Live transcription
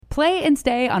play and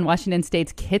stay on Washington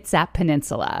State's Kitsap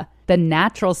Peninsula, the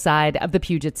natural side of the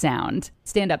Puget Sound.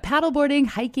 Stand-up paddleboarding,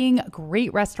 hiking,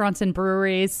 great restaurants and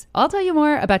breweries. I'll tell you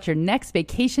more about your next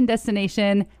vacation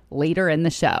destination later in the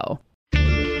show.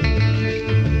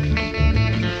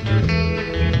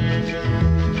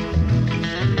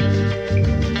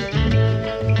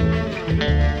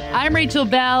 I'm Rachel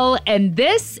Bell, and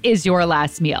this is Your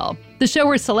Last Meal, the show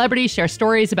where celebrities share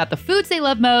stories about the foods they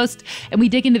love most, and we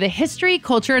dig into the history,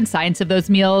 culture, and science of those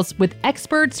meals with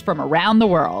experts from around the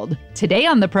world. Today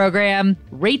on the program,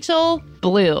 Rachel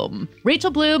Bloom.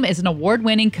 Rachel Bloom is an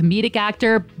award-winning comedic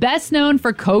actor, best known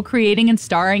for co-creating and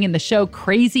starring in the show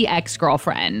Crazy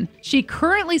Ex-Girlfriend. She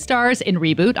currently stars in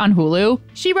Reboot on Hulu.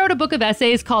 She wrote a book of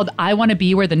essays called I Want to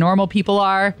Be Where the Normal People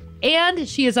Are. And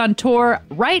she is on tour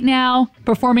right now,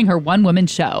 performing her one-woman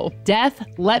show, Death,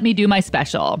 Let Me Do My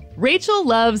Special. Rachel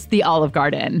loves the Olive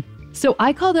Garden. So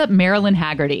I called up Marilyn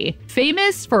Haggerty,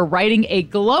 famous for writing a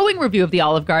glowing review of the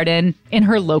Olive Garden in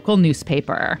her local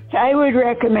newspaper. I would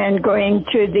recommend going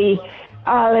to the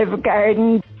Olive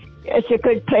Garden. It's a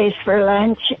good place for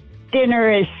lunch.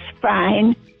 Dinner is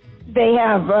fine. They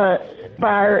have a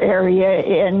bar area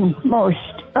in most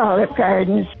Olive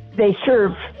Gardens. They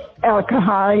serve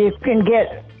alcohol. You can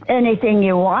get anything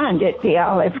you want at the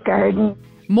Olive Garden.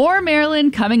 More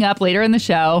Marilyn coming up later in the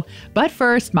show. But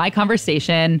first, my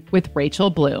conversation with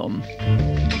Rachel Bloom.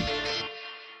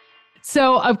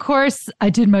 So, of course,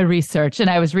 I did my research and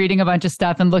I was reading a bunch of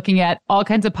stuff and looking at all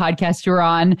kinds of podcasts you're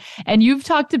on. And you've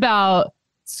talked about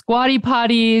squatty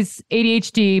potties,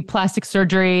 ADHD, plastic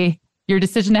surgery, your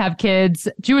decision to have kids,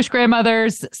 Jewish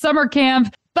grandmothers, summer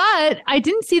camp. But I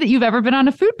didn't see that you've ever been on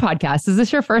a food podcast. Is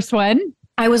this your first one?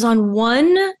 I was on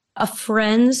a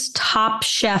friend's Top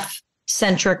Chef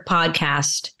centric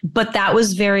podcast, but that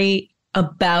was very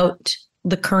about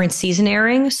the current season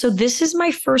airing. So this is my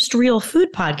first real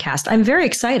food podcast. I'm very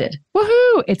excited.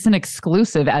 Woohoo! It's an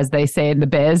exclusive, as they say in the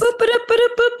biz.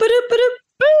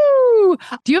 Boo!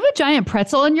 Do you have a giant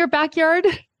pretzel in your backyard?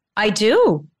 I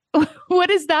do. What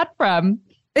is that from?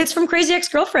 It's from Crazy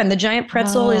Ex-Girlfriend. The giant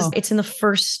pretzel it's in the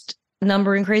first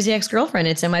number in Crazy Ex-Girlfriend.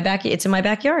 It's in my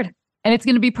backyard. And it's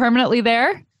going to be permanently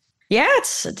there? Yeah,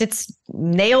 it's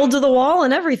nailed to the wall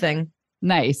and everything.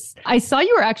 Nice. I saw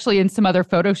you were actually in some other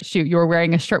photo shoot. You were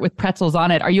wearing a shirt with pretzels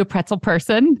on it. Are you a pretzel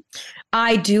person?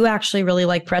 I do actually really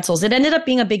like pretzels. It ended up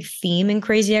being a big theme in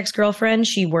Crazy Ex-Girlfriend.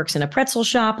 She works in a pretzel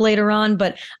shop later on,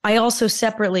 but I also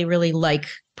separately really like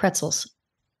pretzels.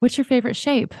 What's your favorite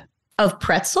shape? Of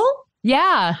pretzel?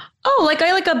 Yeah. Oh,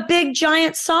 I like a big,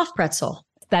 giant, soft pretzel.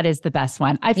 That is the best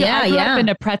one. I grew up in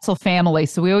a pretzel family.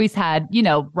 So we always had,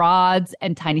 rods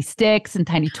and tiny sticks and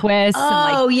tiny twists.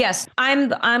 Oh, yes.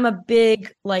 I'm a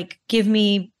big, give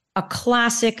me a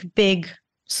classic, big,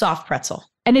 soft pretzel.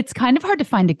 And it's kind of hard to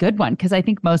find a good one because I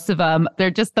think most of them, they're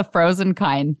just the frozen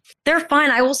kind. They're fine.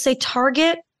 I will say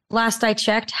Target, last I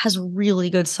checked, has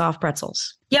really good soft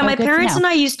pretzels. Yeah, my parents and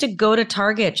I used to go to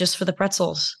Target just for the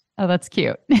pretzels. Oh, that's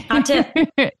cute. Hot tip.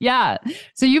 Yeah.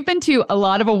 So you've been to a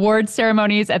lot of award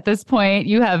ceremonies at this point.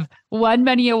 You have won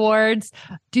many awards.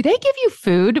 Do they give you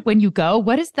food when you go?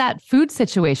 What is that food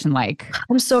situation like?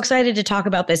 I'm so excited to talk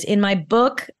about this. In my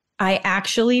book, I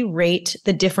actually rate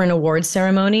the different award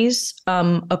ceremonies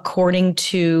according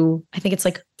to, I think it's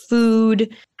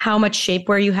food, how much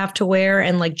shapewear you have to wear,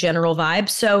 and general vibe.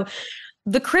 So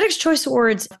the Critics' Choice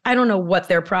Awards, I don't know what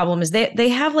their problem is. They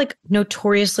have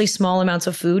notoriously small amounts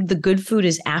of food. The good food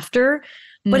is after,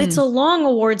 but it's a long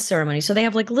award ceremony. So they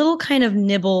have little kind of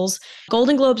nibbles.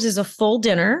 Golden Globes is a full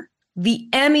dinner. The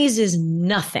Emmys is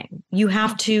nothing. You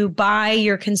have to buy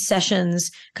your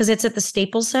concessions because it's at the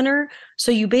Staples Center.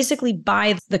 So you basically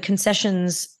buy the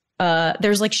concessions.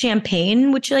 There's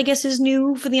champagne, which I guess is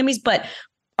new for the Emmys. But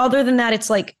other than that, it's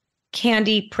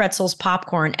candy, pretzels,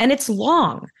 popcorn, and it's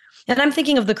long. And I'm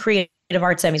thinking of the Creative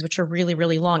Arts Emmys, which are really,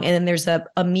 really long. And then there's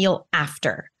a meal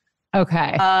after.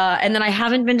 Okay. And then I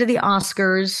haven't been to the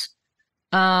Oscars.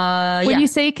 When you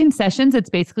say concessions, it's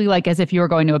basically as if you were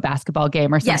going to a basketball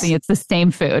game or something. Yes. It's the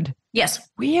same food. Yes.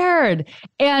 Weird.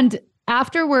 And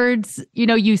afterwards,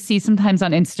 you see sometimes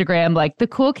on Instagram, the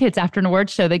cool kids after an award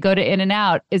show, they go to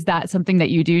In-N-Out. Is that something that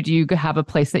you do? Do you have a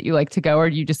place that you like to go, or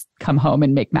do you just come home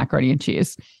and make macaroni and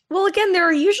cheese? Well, again, there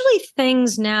are usually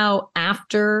things now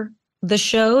after the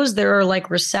shows. There are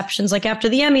receptions, after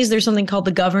the Emmys, there's something called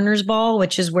the Governor's Ball,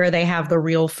 which is where they have the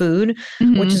real food,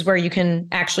 which is where you can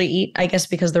actually eat, I guess,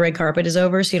 because the red carpet is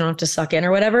over, so you don't have to suck in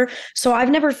or whatever. So I've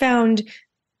never found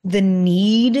the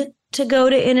need to go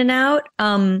to In-N-Out.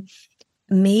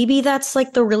 maybe that's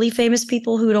like the really famous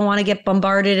people who don't want to get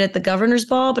bombarded at the governor's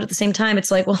ball. But at the same time, it's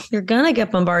like, well, you're going to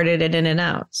get bombarded at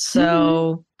In-N-Out.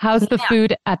 So how's the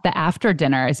food at the after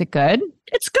dinner? Is it good?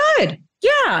 It's good.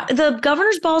 Yeah. The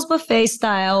governor's ball's buffet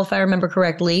style, if I remember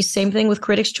correctly. Same thing with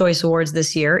Critics' Choice Awards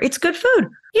this year. It's good food.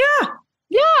 Yeah.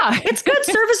 Yeah. It's good,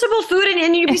 serviceable food.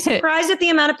 And you'd be surprised at the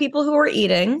amount of people who are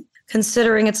eating,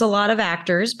 considering it's a lot of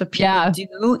actors, but people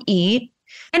do eat.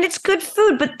 And it's good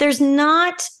food, but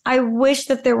I wish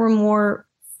that there were more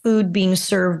food being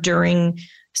served during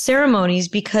ceremonies,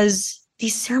 because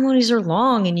these ceremonies are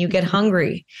long and you get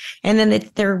hungry. And then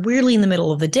they're weirdly in the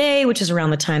middle of the day, which is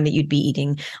around the time that you'd be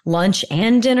eating lunch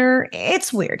and dinner.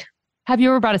 It's weird. Have you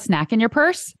ever brought a snack in your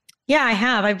purse? Yeah, I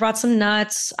have. I've brought some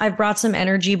nuts. I've brought some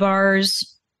energy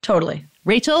bars. Totally.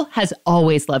 Rachel has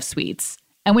always loved sweets.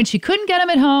 And when she couldn't get them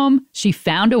at home, she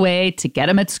found a way to get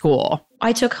them at school.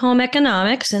 I took home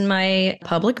economics in my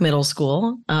public middle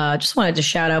school. Just wanted to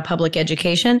shout out public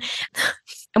education.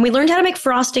 And we learned how to make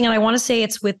frosting. And I want to say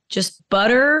it's with just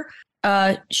butter,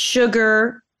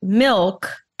 sugar,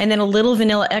 milk, and then a little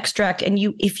vanilla extract. And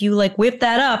if you like whip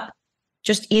that up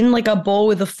just in like a bowl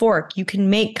with a fork, you can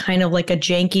make kind of like a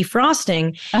janky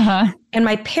frosting. And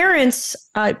my parents,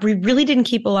 we really didn't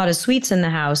keep a lot of sweets in the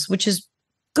house, which is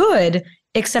good,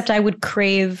 except I would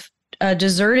crave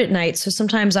dessert at night. So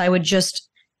sometimes I would just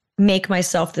make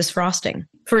myself this frosting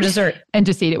for dessert. And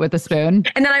just eat it with a spoon.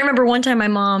 And then I remember one time my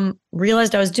mom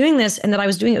realized I was doing this, and that I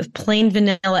was doing it with plain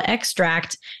vanilla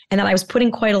extract, and that I was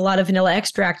putting quite a lot of vanilla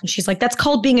extract. And she's like, that's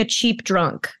called being a cheap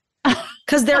drunk.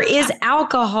 Because there is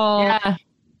alcohol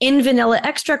in vanilla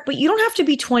extract, but you don't have to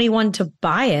be 21 to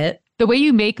buy it. The way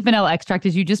you make vanilla extract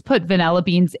is you just put vanilla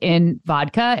beans in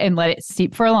vodka and let it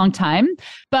steep for a long time.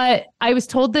 But I was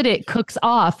told that it cooks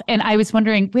off. And I was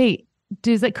wondering, wait,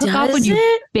 does it cook off when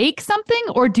you bake something,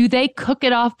 or do they cook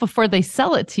it off before they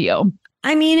sell it to you?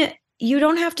 I mean, you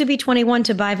don't have to be 21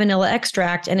 to buy vanilla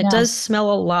extract, and it does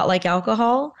smell a lot like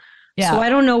alcohol. So I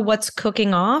don't know what's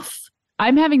cooking off.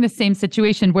 I'm having the same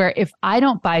situation where if I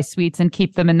don't buy sweets and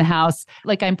keep them in the house,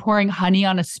 like I'm pouring honey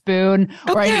on a spoon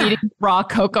or I'm eating raw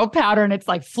cocoa powder and it's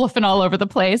like fluffing all over the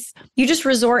place. You just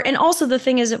resort. And also the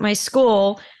thing is, at my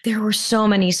school, there were so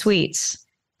many sweets.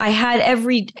 I had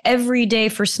every day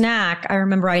for snack. I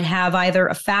remember I'd have either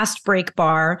a fast break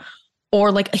bar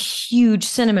or like a huge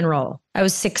cinnamon roll. I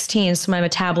was 16, so my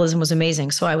metabolism was amazing.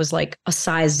 So I was like a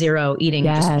size 0 eating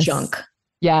just junk.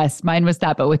 Yes, mine was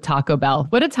that, but with Taco Bell.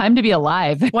 What a time to be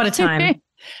alive. What a time.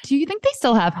 Do you think they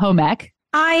still have home ec?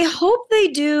 I hope they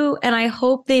do, and I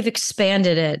hope they've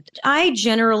expanded it. I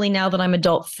generally, now that I'm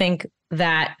adult, think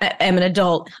that I'm an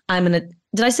adult.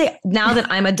 Did I say now that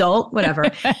I'm adult? Whatever.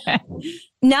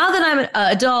 Now that I'm an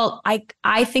adult,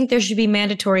 I think there should be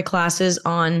mandatory classes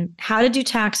on how to do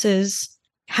taxes,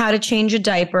 how to change a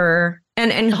diaper,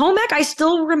 and home ec. I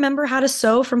still remember how to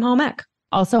sew from home ec.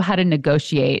 Also how to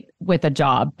negotiate with a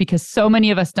job, because so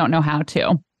many of us don't know how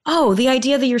to. Oh, the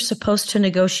idea that you're supposed to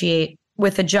negotiate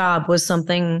with a job was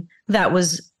something that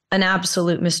was an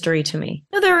absolute mystery to me.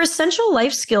 There are essential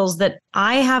life skills that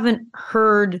I haven't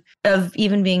heard of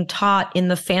even being taught in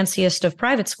the fanciest of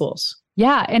private schools.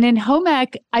 Yeah. And in home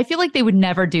ec, I feel like they would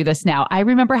never do this now. I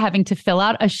remember having to fill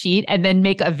out a sheet and then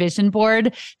make a vision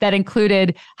board that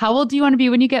included, how old do you want to be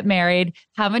when you get married?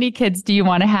 How many kids do you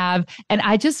want to have? And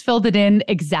I just filled it in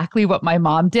exactly what my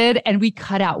mom did. And we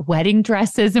cut out wedding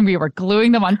dresses and we were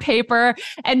gluing them on paper.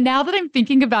 And now that I'm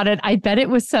thinking about it, I bet it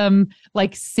was some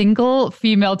like single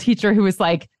female teacher who was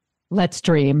like, let's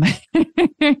dream.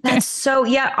 That's so,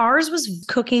 ours was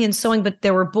cooking and sewing, but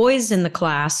there were boys in the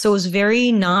class. So it was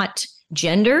very not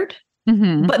gendered.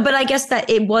 Mm-hmm. But I guess that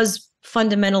it was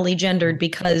fundamentally gendered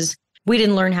because we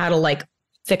didn't learn how to like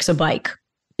fix a bike.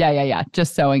 Yeah.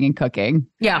 Just sewing and cooking.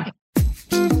 Yeah.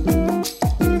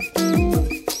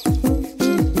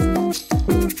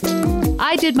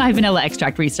 I did my vanilla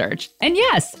extract research. And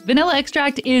yes, vanilla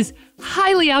extract is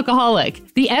highly alcoholic.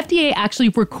 The FDA actually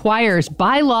requires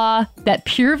by law that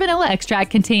pure vanilla extract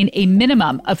contain a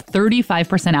minimum of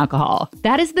 35% alcohol.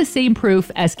 That is the same proof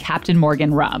as Captain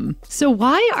Morgan rum. So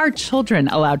why are children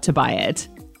allowed to buy it?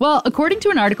 Well, according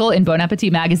to an article in Bon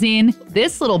Appetit magazine,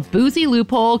 this little boozy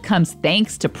loophole comes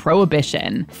thanks to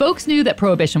Prohibition. Folks knew that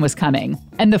Prohibition was coming,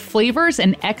 and the Flavors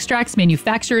and Extracts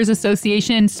Manufacturers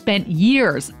Association spent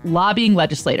years lobbying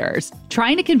legislators,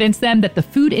 trying to convince them that the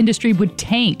food industry would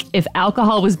tank if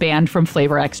alcohol was banned from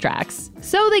flavor extracts.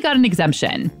 So they got an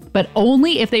exemption, but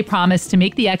only if they promised to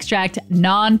make the extract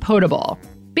non-potable.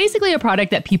 basically a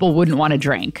product that people wouldn't want to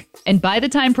drink. And by the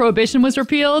time Prohibition was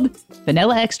repealed,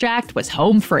 vanilla extract was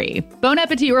home free. Bon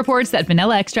Appetit reports that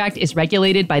vanilla extract is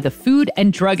regulated by the Food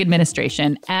and Drug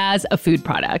Administration as a food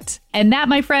product. And that,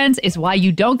 my friends, is why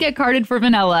you don't get carded for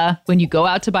vanilla when you go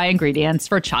out to buy ingredients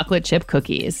for chocolate chip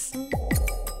cookies.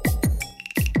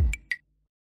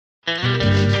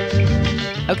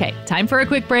 Okay, time for a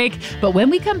quick break, but when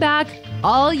we come back,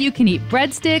 all you can eat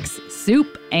breadsticks,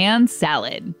 soup, and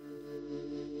salad.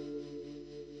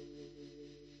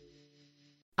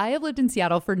 I have lived in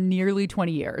Seattle for nearly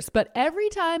 20 years, but every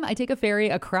time I take a ferry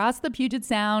across the Puget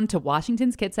Sound to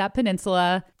Washington's Kitsap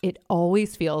Peninsula, it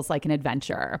always feels like an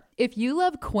adventure. If you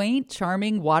love quaint,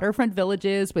 charming waterfront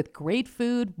villages with great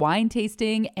food, wine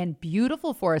tasting, and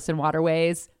beautiful forests and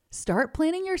waterways, start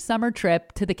planning your summer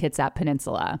trip to the Kitsap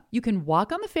Peninsula. You can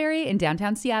walk on the ferry in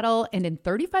downtown Seattle, and in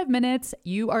 35 minutes,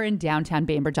 you are in downtown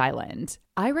Bainbridge Island.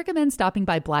 I recommend stopping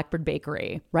by Blackbird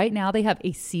Bakery. Right now, they have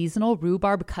a seasonal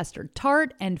rhubarb custard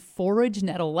tart and forage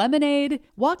nettle lemonade.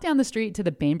 Walk down the street to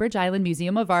the Bainbridge Island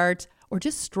Museum of Art, or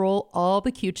just stroll all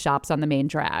the cute shops on the main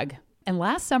drag. And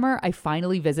last summer, I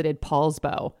finally visited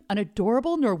Poulsbo, an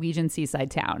adorable Norwegian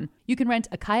seaside town. You can rent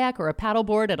a kayak or a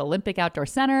paddleboard at Olympic Outdoor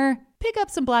Center, pick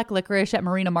up some black licorice at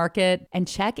Marina Market, and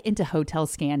check into Hotel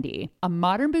Scandi, a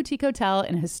modern boutique hotel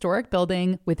in a historic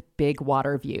building with big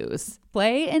water views.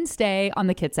 Play and stay on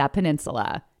the Kitsap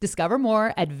Peninsula. Discover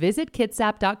more at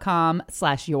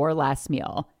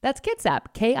visitkitsap.com/yourlastmeal. That's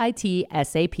Kitsap,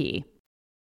 KITSAP.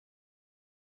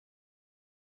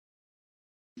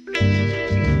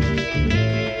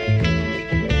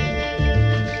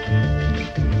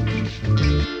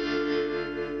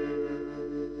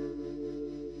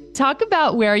 Talk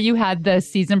about where you had the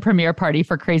season premiere party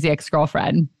for Crazy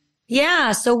Ex-Girlfriend.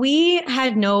 Yeah, so we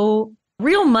had no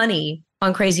real money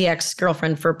on Crazy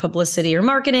Ex-Girlfriend for publicity or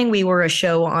marketing. We were a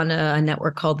show on a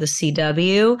network called the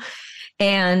CW,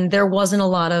 and there wasn't a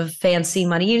lot of fancy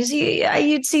money.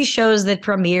 You'd see shows that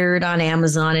premiered on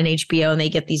Amazon and HBO, and they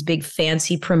get these big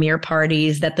fancy premiere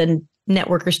parties that the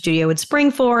network or studio would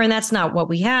spring for, and that's not what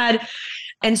we had.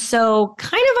 And so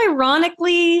kind of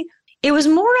ironically, it was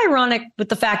more ironic with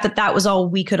the fact that that was all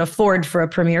we could afford for a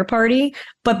premiere party,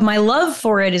 but my love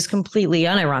for it is completely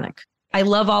unironic. I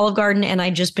love Olive Garden, and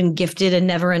I'd just been gifted a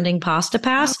never-ending pasta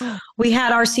pass. We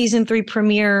had our season 3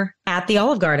 premiere at the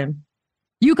Olive Garden.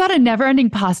 You got a never-ending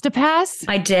pasta pass?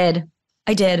 I did.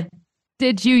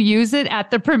 Did you use it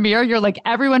at the premiere? You're like,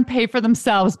 everyone pay for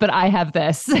themselves, but I have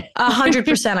this.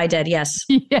 100% I did, yes.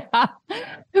 Yeah.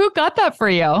 Who got that for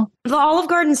you? The Olive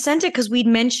Garden sent it because we'd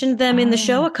mentioned them in the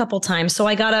show a couple times. So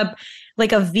I got a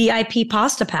VIP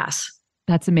pasta pass.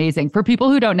 That's amazing. For people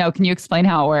who don't know, can you explain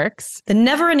how it works? The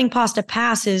never-ending pasta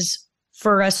pass is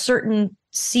for a certain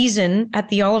season at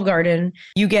the Olive Garden,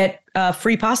 you get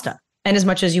free pasta and as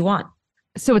much as you want.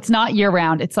 So it's not year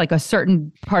round. It's like a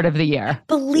certain part of the year. I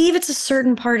believe it's a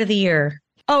certain part of the year.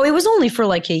 Oh, it was only for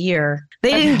like a year.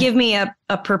 They didn't give me a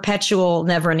perpetual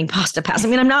never-ending pasta pass. I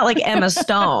mean, I'm not like Emma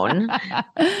Stone.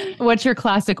 What's your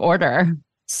classic order?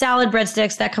 Salad,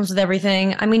 breadsticks, that comes with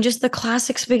everything. I mean, just the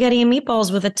classic spaghetti and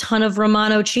meatballs with a ton of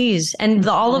Romano cheese. And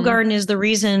the Olive Garden is the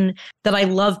reason that I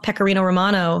love Pecorino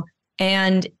Romano.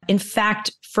 And in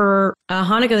fact, for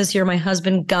Hanukkah this year, my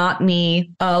husband got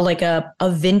me a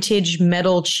vintage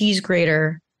metal cheese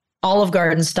grater, Olive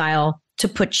Garden style, to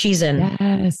put cheese in.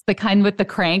 Yes, the kind with the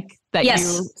crank that you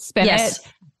spin it.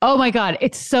 Oh my God,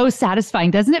 it's so satisfying.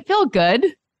 Doesn't it feel good?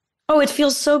 Oh, it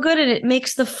feels so good, and it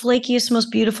makes the flakiest, most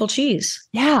beautiful cheese.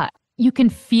 Yeah, you can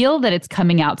feel that it's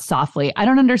coming out softly. I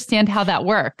don't understand how that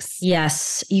works.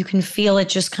 Yes, you can feel it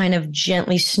just kind of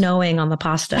gently snowing on the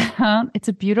pasta. It's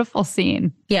a beautiful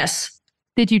scene. Yes.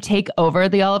 Did you take over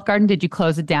the Olive Garden? Did you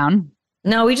close it down?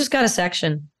 No, we just got a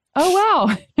section. Oh,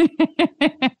 wow.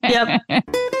 Yep.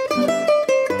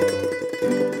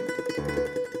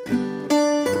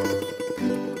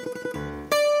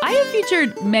 I have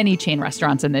featured many chain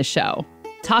restaurants in this show.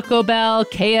 Taco Bell,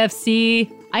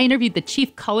 KFC. I interviewed the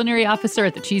chief culinary officer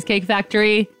at the Cheesecake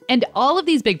Factory. And all of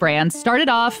these big brands started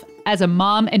off as a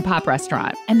mom and pop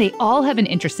restaurant, and they all have an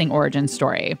interesting origin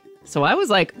story. So I was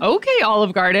like, okay,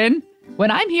 Olive Garden,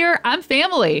 when I'm here, I'm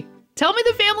family. Tell me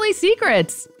the family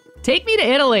secrets. Take me to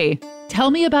Italy.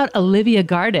 Tell me about Olivia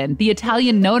Garden, the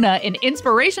Italian nonna and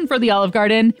inspiration for the Olive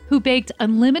Garden, who baked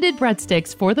unlimited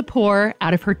breadsticks for the poor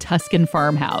out of her Tuscan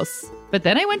farmhouse. But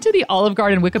then I went to the Olive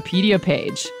Garden Wikipedia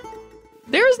page.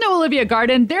 There is no Olivia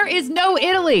Garden. There is no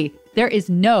Italy. There is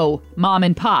no mom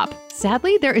and pop.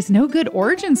 Sadly, there is no good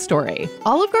origin story.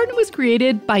 Olive Garden was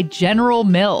created by General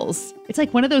Mills. It's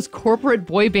like one of those corporate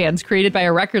boy bands created by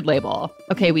a record label.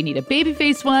 Okay, we need a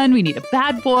babyface one, we need a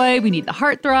bad boy, we need the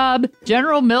heartthrob.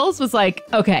 General Mills was like,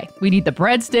 okay, we need the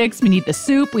breadsticks, we need the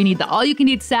soup, we need the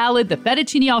all-you-can-eat salad, the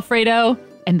fettuccine alfredo,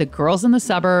 and the girls in the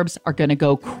suburbs are gonna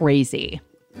go crazy.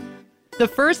 The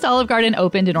first Olive Garden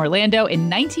opened in Orlando in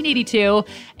 1982,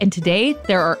 and today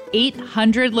there are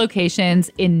 800 locations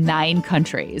in 9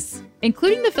 countries,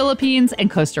 including the Philippines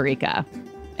and Costa Rica.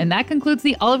 And that concludes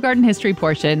the Olive Garden history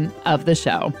portion of the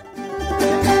show.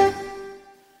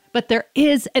 But there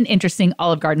is an interesting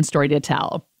Olive Garden story to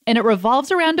tell, and it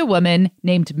revolves around a woman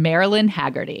named Marilyn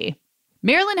Hagerty.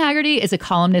 Marilyn Hagerty is a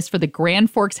columnist for the Grand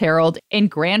Forks Herald in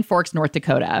Grand Forks, North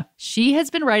Dakota. She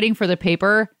has been writing for the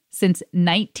paper since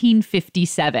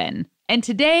 1957. And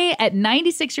today, at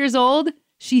 96 years old,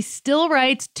 she still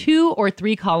writes 2 or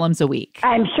 3 columns a week.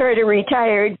 I'm sort of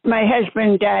retired. My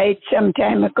husband died some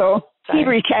time ago. He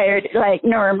retired like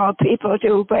normal people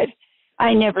do, but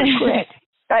I never quit.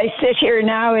 I sit here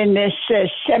now in this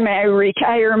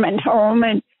semi-retirement home,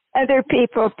 and other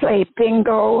people play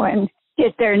bingo and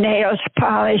get their nails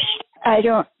polished. I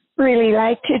don't really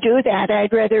like to do that.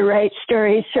 I'd rather write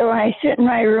stories. So I sit in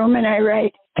my room and I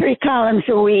write 3 columns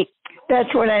a week.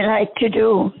 That's what I like to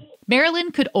do.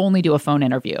 Marilyn could only do a phone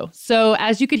interview. So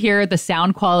as you could hear, the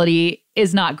sound quality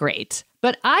is not great.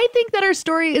 But I think that our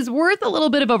story is worth a little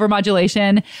bit of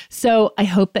overmodulation. So I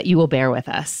hope that you will bear with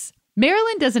us.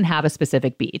 Marilyn doesn't have a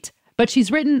specific beat, but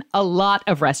she's written a lot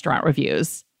of restaurant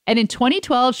reviews. And in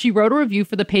 2012, she wrote a review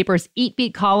for the paper's Eat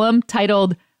Beat column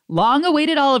titled,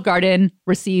 "Long-awaited Olive Garden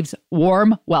receives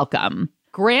warm welcome."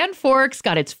 Grand Forks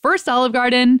got its first Olive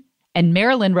Garden, and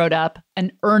Marilyn wrote up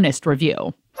an earnest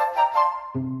review.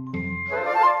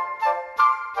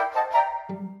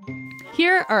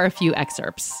 Here are a few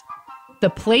excerpts. The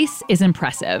place is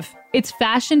impressive. It's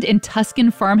fashioned in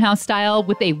Tuscan farmhouse style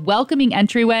with a welcoming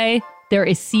entryway. There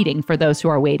is seating for those who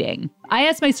are waiting. I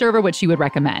asked my server what she would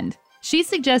recommend. She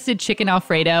suggested chicken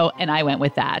Alfredo, and I went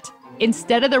with that.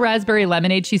 Instead of the raspberry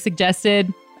lemonade she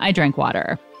suggested, I drank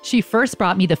water. She first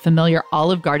brought me the familiar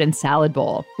Olive Garden salad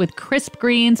bowl with crisp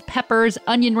greens, peppers,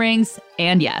 onion rings,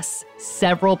 and yes,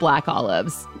 several black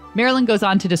olives. Marilyn goes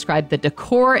on to describe the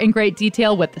decor in great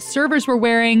detail, what the servers were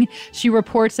wearing. She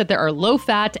reports that there are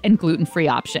low-fat and gluten-free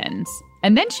options.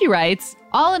 And then she writes,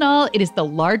 all in all, it is the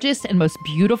largest and most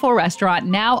beautiful restaurant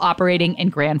now operating in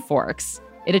Grand Forks.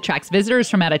 It attracts visitors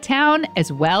from out of town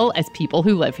as well as people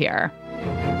who live here.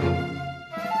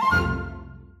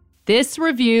 This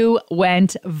review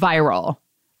went viral,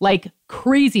 like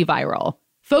crazy viral.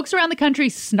 Folks around the country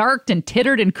snarked and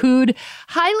tittered and cooed,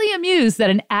 highly amused that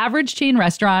an average chain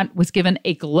restaurant was given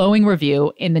a glowing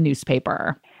review in the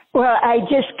newspaper. Well, I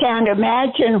just can't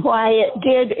imagine why it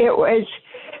did. It was,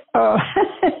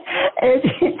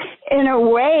 in a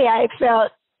way, I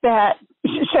felt that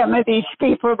some of these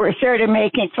people were sort of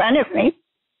making fun of me.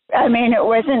 I mean, it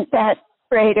wasn't that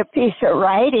great a piece of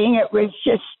writing. It was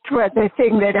just the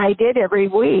thing that I did every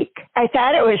week. I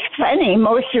thought it was funny.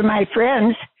 Most of my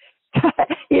friends,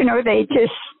 they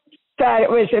just thought it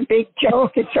was a big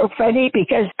joke. It's so funny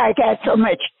because I got so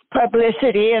much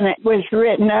publicity and it was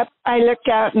written up. I looked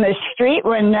out in the street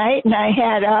one night and I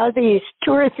had all these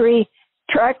 2 or 3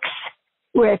 trucks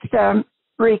with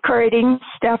recording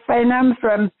stuff in them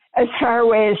from as far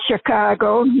away as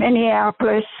Chicago,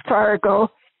 Minneapolis,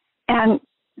 Fargo, and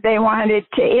they wanted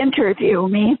to interview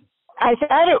me. I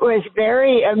thought it was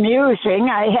very amusing.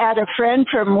 I had a friend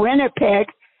from Winnipeg.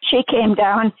 She came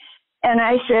down, and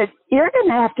I said, you're going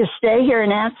to have to stay here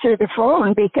and answer the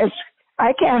phone because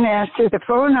I can't answer the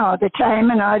phone all the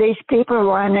time, and all these people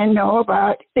want to know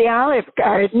about the Olive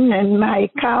Garden and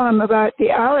my column about the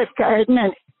Olive Garden.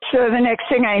 And so the next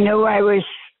thing I knew, I was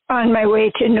on my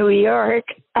way to New York.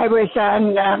 I was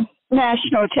on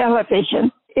national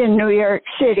television in New York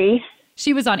City.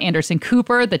 She was on Anderson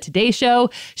Cooper, The Today Show.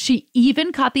 She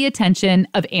even caught the attention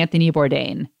of Anthony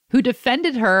Bourdain, who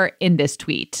defended her in this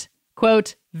tweet.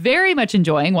 Quote, very much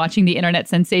enjoying watching the internet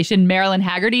sensation Marilyn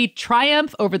Hagerty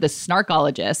triumph over the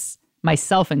snarkologists,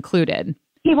 myself included.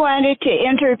 He wanted to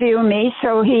interview me,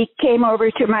 so he came over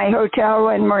to my hotel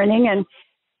one morning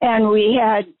and we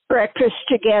had breakfast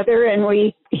together,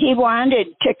 and he wanted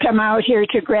to come out here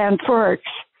to Grand Forks,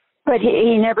 but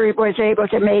he never was able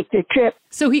to make the trip.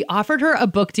 So he offered her a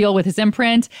book deal with his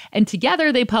imprint, and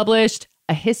together they published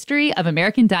A History of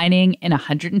American Dining in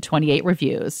 128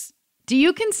 Reviews. Do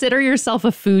you consider yourself a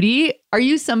foodie? Are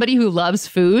you somebody who loves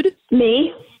food?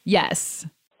 Me? Yes.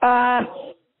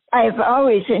 I've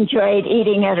always enjoyed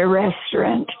eating at a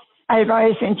restaurant. I've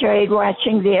always enjoyed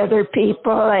watching the other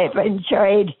people. I've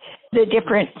enjoyed the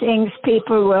different things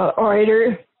people will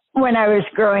order. When I was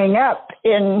growing up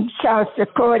in South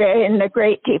Dakota in the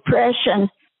Great Depression,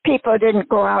 people didn't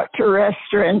go out to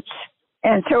restaurants.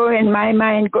 And so in my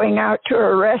mind, going out to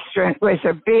a restaurant was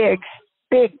a big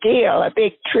deal, a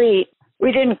big treat.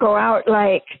 We didn't go out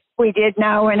like we did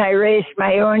now when I raised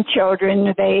my own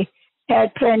children. They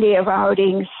had plenty of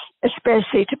outings,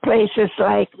 especially to places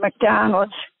like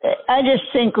McDonald's. I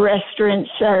just think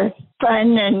restaurants are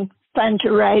fun and fun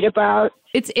to write about.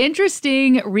 It's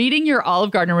interesting reading your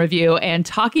Olive Garden review and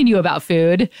talking to you about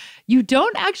food. You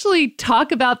don't actually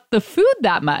talk about the food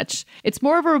that much. It's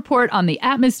more of a report on the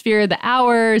atmosphere, the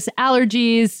hours,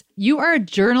 allergies. You are a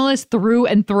journalist through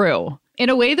and through. In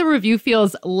a way, the review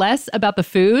feels less about the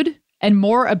food and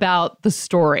more about the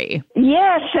story.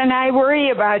 Yes, and I worry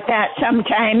about that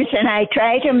sometimes, and I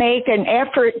try to make an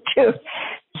effort to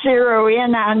zero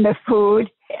in on the food.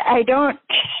 I don't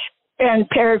spend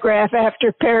paragraph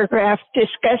after paragraph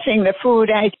discussing the food.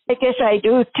 I guess I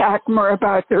do talk more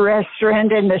about the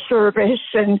restaurant and the service,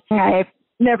 and I've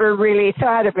never really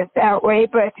thought of it that way,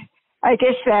 but I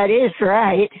guess that is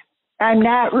right. I'm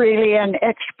not really an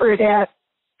expert at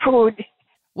food.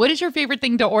 What is your favorite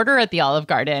thing to order at the Olive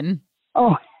Garden?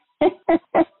 Oh,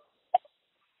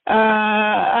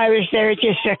 I was there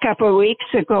just a couple of weeks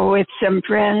ago with some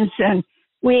friends, and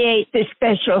we ate the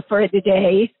special for the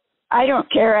day. I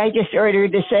don't care. I just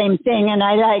ordered the same thing, and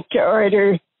I like to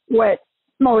order what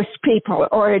most people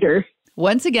order.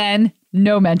 Once again,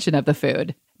 no mention of the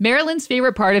food. Marilyn's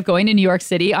favorite part of going to New York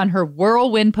City on her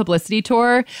whirlwind publicity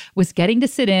tour was getting to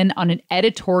sit in on an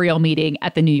editorial meeting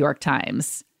at the New York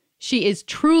Times. She is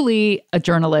truly a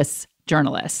journalist.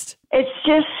 It's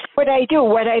just what I do,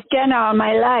 what I've done all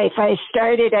my life. I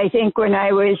started, I think, when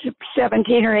I was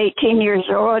 17 or 18 years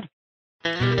old.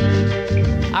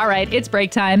 All right, it's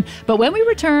break time. But when we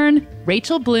return,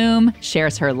 Rachel Bloom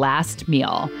shares her last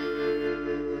meal.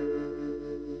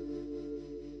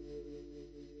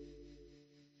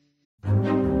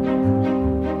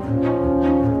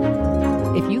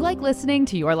 If you like listening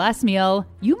to Your Last Meal,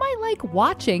 you might like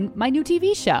watching my new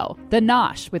TV show, The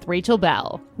Nosh with Rachel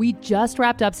Bell. We just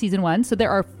wrapped up season 1, so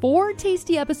there are 4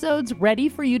 tasty episodes ready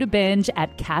for you to binge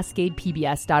at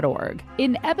CascadePBS.org.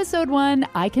 In episode 1,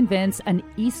 I convince an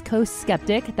East Coast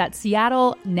skeptic that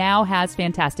Seattle now has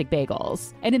fantastic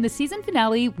bagels. And in the season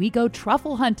finale, we go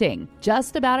truffle hunting,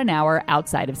 just about an hour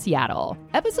outside of Seattle.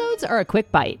 Episodes are a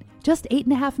quick bite, just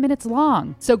 8.5 minutes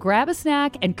long. So grab a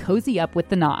snack and cozy up with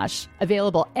The Nosh.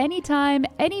 Available anytime,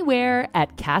 anywhere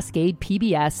at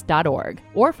CascadePBS.org,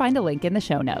 or find a link in the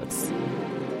show notes.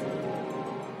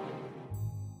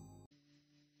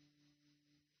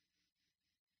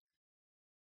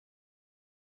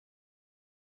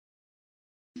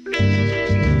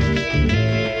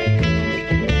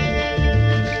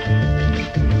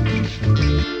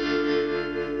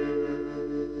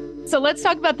 So let's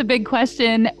talk about the big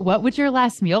question. What would your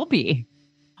last meal be?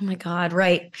 Oh my God,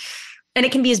 right. And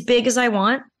it can be as big as I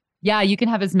want. Yeah, you can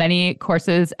have as many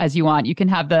courses as you want. You can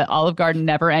have the Olive Garden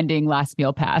never-ending last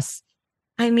meal pass.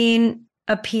 I mean,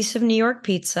 a piece of New York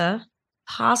pizza,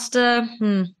 pasta,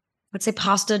 I'd say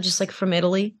pasta just like from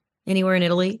Italy, anywhere in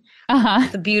Italy.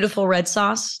 The beautiful red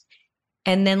sauce,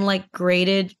 and then like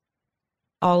grated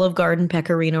Olive Garden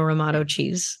pecorino romano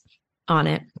cheese on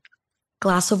it.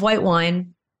 Glass of white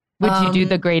wine. Would you do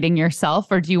the grating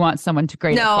yourself, or do you want someone to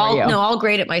grate it for you? No, I'll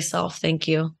grate it myself. Thank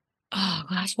you. Oh,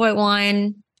 glass of white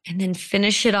wine, and then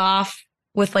finish it off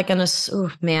with like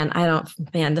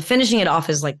the finishing it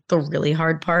off is like the really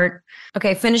hard part.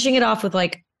 Okay, finishing it off with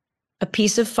like a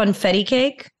piece of funfetti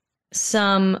cake,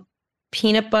 some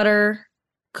peanut butter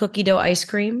cookie dough ice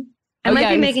cream. I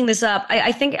might be making this up.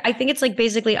 I think it's like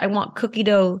basically I want cookie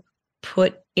dough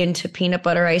put into peanut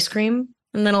butter ice cream,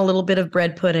 and then a little bit of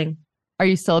bread pudding. Are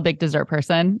you still a big dessert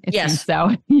person? It yes. seems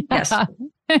so. Yes.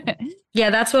 Yeah,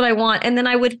 that's what I want. And then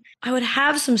I would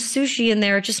have some sushi in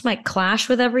there. It just might clash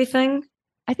with everything.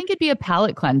 I think it'd be a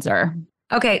palate cleanser.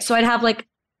 Okay, so I'd have like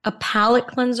a palate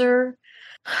cleanser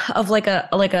of like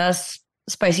a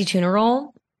spicy tuna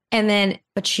roll, and then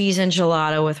a cheese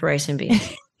enchilada with rice and beans.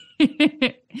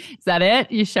 Is that it?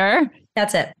 You sure?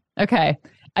 That's it. Okay.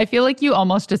 I feel like you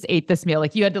almost just ate this meal.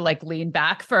 Like you had to like lean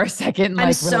back for a second.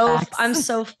 I'm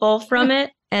so full from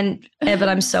it, but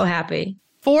I'm so happy.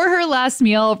 For her last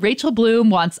meal, Rachel Bloom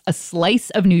wants a slice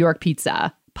of New York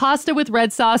pizza, pasta with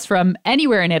red sauce from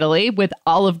anywhere in Italy with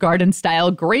Olive Garden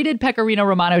style grated pecorino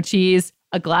romano cheese,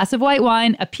 a glass of white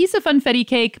wine, a piece of funfetti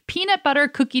cake, peanut butter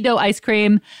cookie dough ice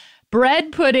cream,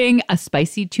 bread pudding, a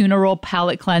spicy tuna roll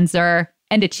palate cleanser,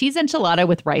 and a cheese enchilada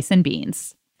with rice and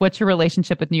beans. What's your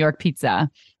relationship with New York pizza?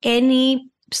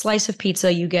 Any slice of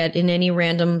pizza you get in any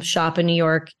random shop in New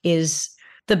York is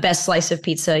the best slice of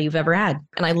pizza you've ever had.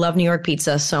 And I love New York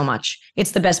pizza so much.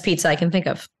 It's the best pizza I can think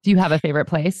of. Do you have a favorite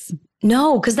place?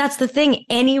 No, because that's the thing.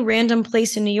 Any random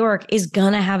place in New York is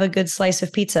gonna have a good slice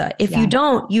of pizza. If you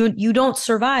don't, you don't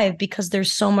survive because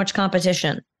there's so much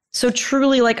competition. So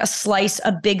truly like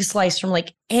a big slice from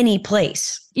like any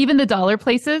place. Even the dollar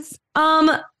places?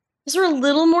 Those are a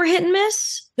little more hit and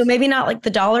miss. So maybe not like the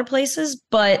dollar places,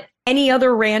 but any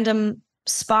other random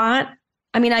spot.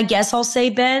 I mean, I guess I'll say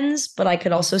Ben's, but I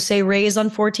could also say Ray's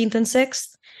on 14th and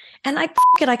 6th. And I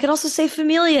could also say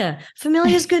Familia.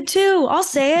 Familia's good too. I'll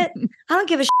say it. I don't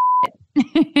give a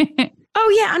shit.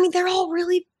 Oh yeah. I mean, they're all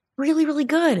really, really, really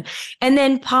good. And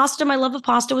then pasta, my love of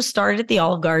pasta was started at the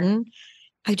Olive Garden.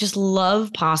 I just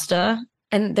love pasta.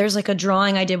 And there's like a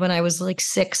drawing I did when I was like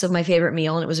 6 of my favorite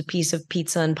meal, and it was a piece of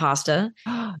pizza and pasta.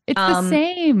 It's the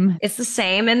same. It's the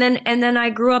same. And then I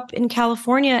grew up in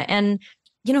California, and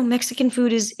you know, Mexican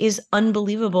food is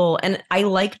unbelievable. And I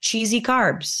like cheesy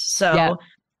carbs. So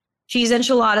cheese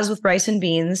enchiladas with rice and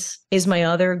beans is my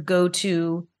other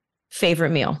go-to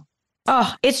favorite meal.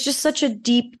 Oh, it's just such a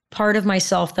deep part of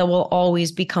myself that will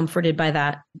always be comforted by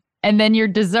that. And then your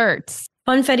desserts.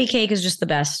 Funfetti cake is just the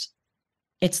best.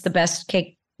 It's the best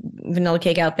cake, vanilla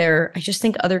cake out there. I just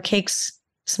think other cakes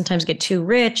sometimes get too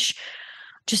rich.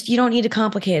 Just, you don't need to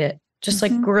complicate it. Just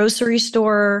like grocery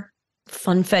store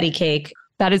funfetti cake.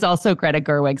 That is also Greta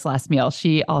Gerwig's last meal.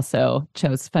 She also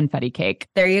chose funfetti cake.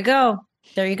 There you go.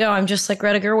 There you go. I'm just like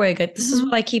Greta Gerwig. This is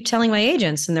what I keep telling my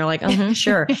agents. And they're like,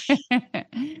 sure.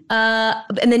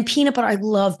 And then peanut butter. I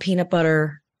love peanut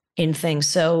butter in things.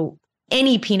 So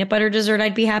any peanut butter dessert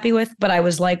I'd be happy with. But I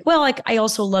was like, well, like I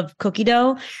also love cookie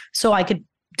dough. So I could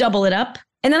double it up.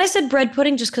 And then I said bread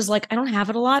pudding just because like I don't have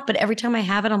it a lot. But every time I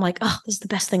have it, I'm like, oh, this is the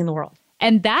best thing in the world.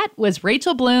 And that was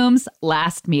Rachel Bloom's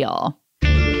last meal.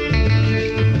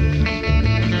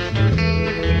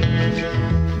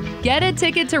 Get a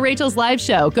ticket to Rachel's live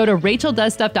show. Go to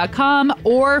racheldoesstuff.com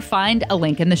or find a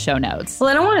link in the show notes. Well,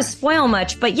 I don't want to spoil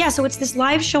much, but yeah, so it's this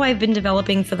live show I've been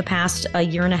developing for the past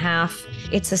year and a half.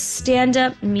 It's a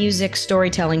stand-up music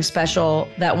storytelling special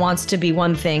that wants to be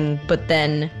one thing, but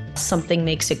then something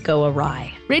makes it go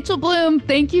awry. Rachel Bloom,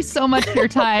 thank you so much for your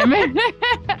time.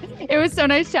 It was so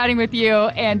nice chatting with you,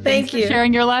 and thanks for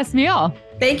sharing your last meal.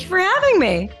 Thank you for having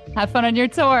me. Have fun on your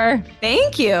tour.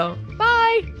 Thank you.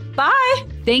 Bye. Bye.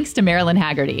 Thanks to Marilyn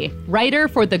Haggerty, writer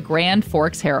for the Grand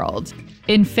Forks Herald.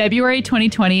 In February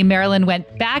 2020, Marilyn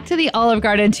went back to the Olive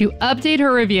Garden to update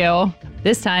her review.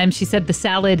 This time, she said the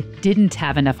salad didn't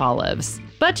have enough olives,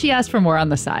 but she asked for more on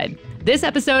the side. This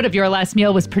episode of Your Last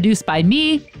Meal was produced by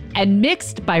me and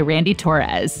mixed by Randy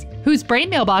Torres, whose brain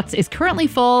mailbox is currently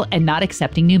full and not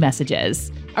accepting new messages.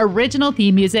 Original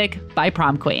theme music by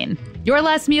Prom Queen. Your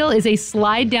Last Meal is a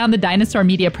Slide Down the Dinosaur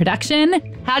Media production.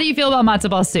 How do you feel about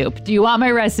matzo ball soup? Do you want my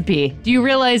recipe? Do you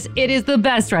realize it is the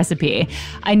best recipe?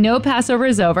 I know Passover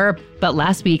is over, but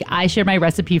last week I shared my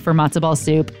recipe for matzo ball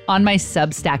soup on my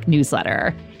Substack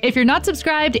newsletter. If you're not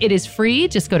subscribed, it is free.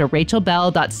 Just go to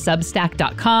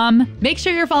rachelbell.substack.com. Make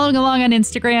sure you're following along on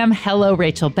Instagram, Hello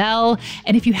Rachel Bell.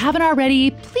 And if you haven't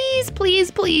already, please, please,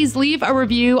 please leave a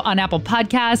review on Apple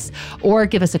Podcasts or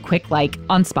give us a quick like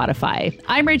on Spotify.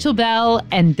 I'm Rachel Bell,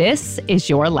 and this is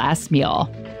Your Last Meal.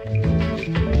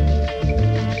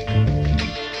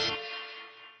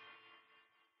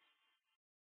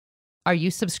 Are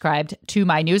you subscribed to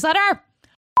my newsletter?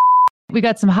 We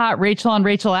got some hot Rachel on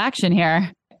Rachel action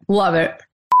here. Love it.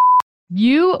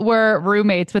 You were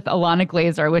roommates with Ilana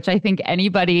Glazer, which I think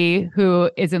anybody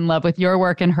who is in love with your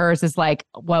work and hers is like,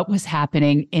 what was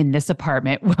happening in this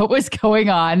apartment? What was going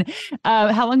on?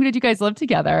 How long did you guys live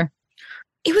together?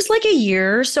 It was like a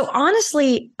year. So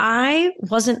honestly, I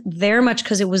wasn't there much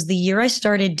because it was the year I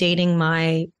started dating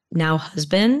my now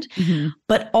husband. Mm-hmm.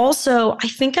 But also, I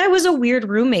think I was a weird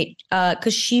roommate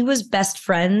because she was best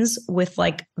friends with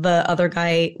like the other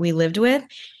guy we lived with.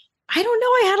 I don't know.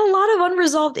 I had a lot of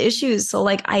unresolved issues. So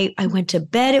like I went to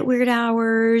bed at weird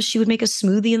hours. She would make a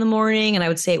smoothie in the morning and I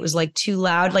would say it was like too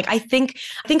loud. Like I think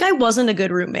I wasn't a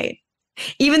good roommate.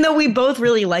 Even though we both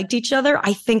really liked each other,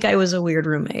 I think I was a weird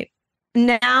roommate.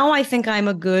 Now I think I'm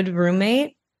a good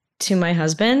roommate to my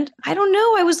husband. I don't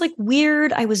know. I was like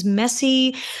weird. I was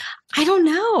messy. I don't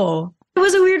know. I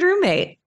was a weird roommate.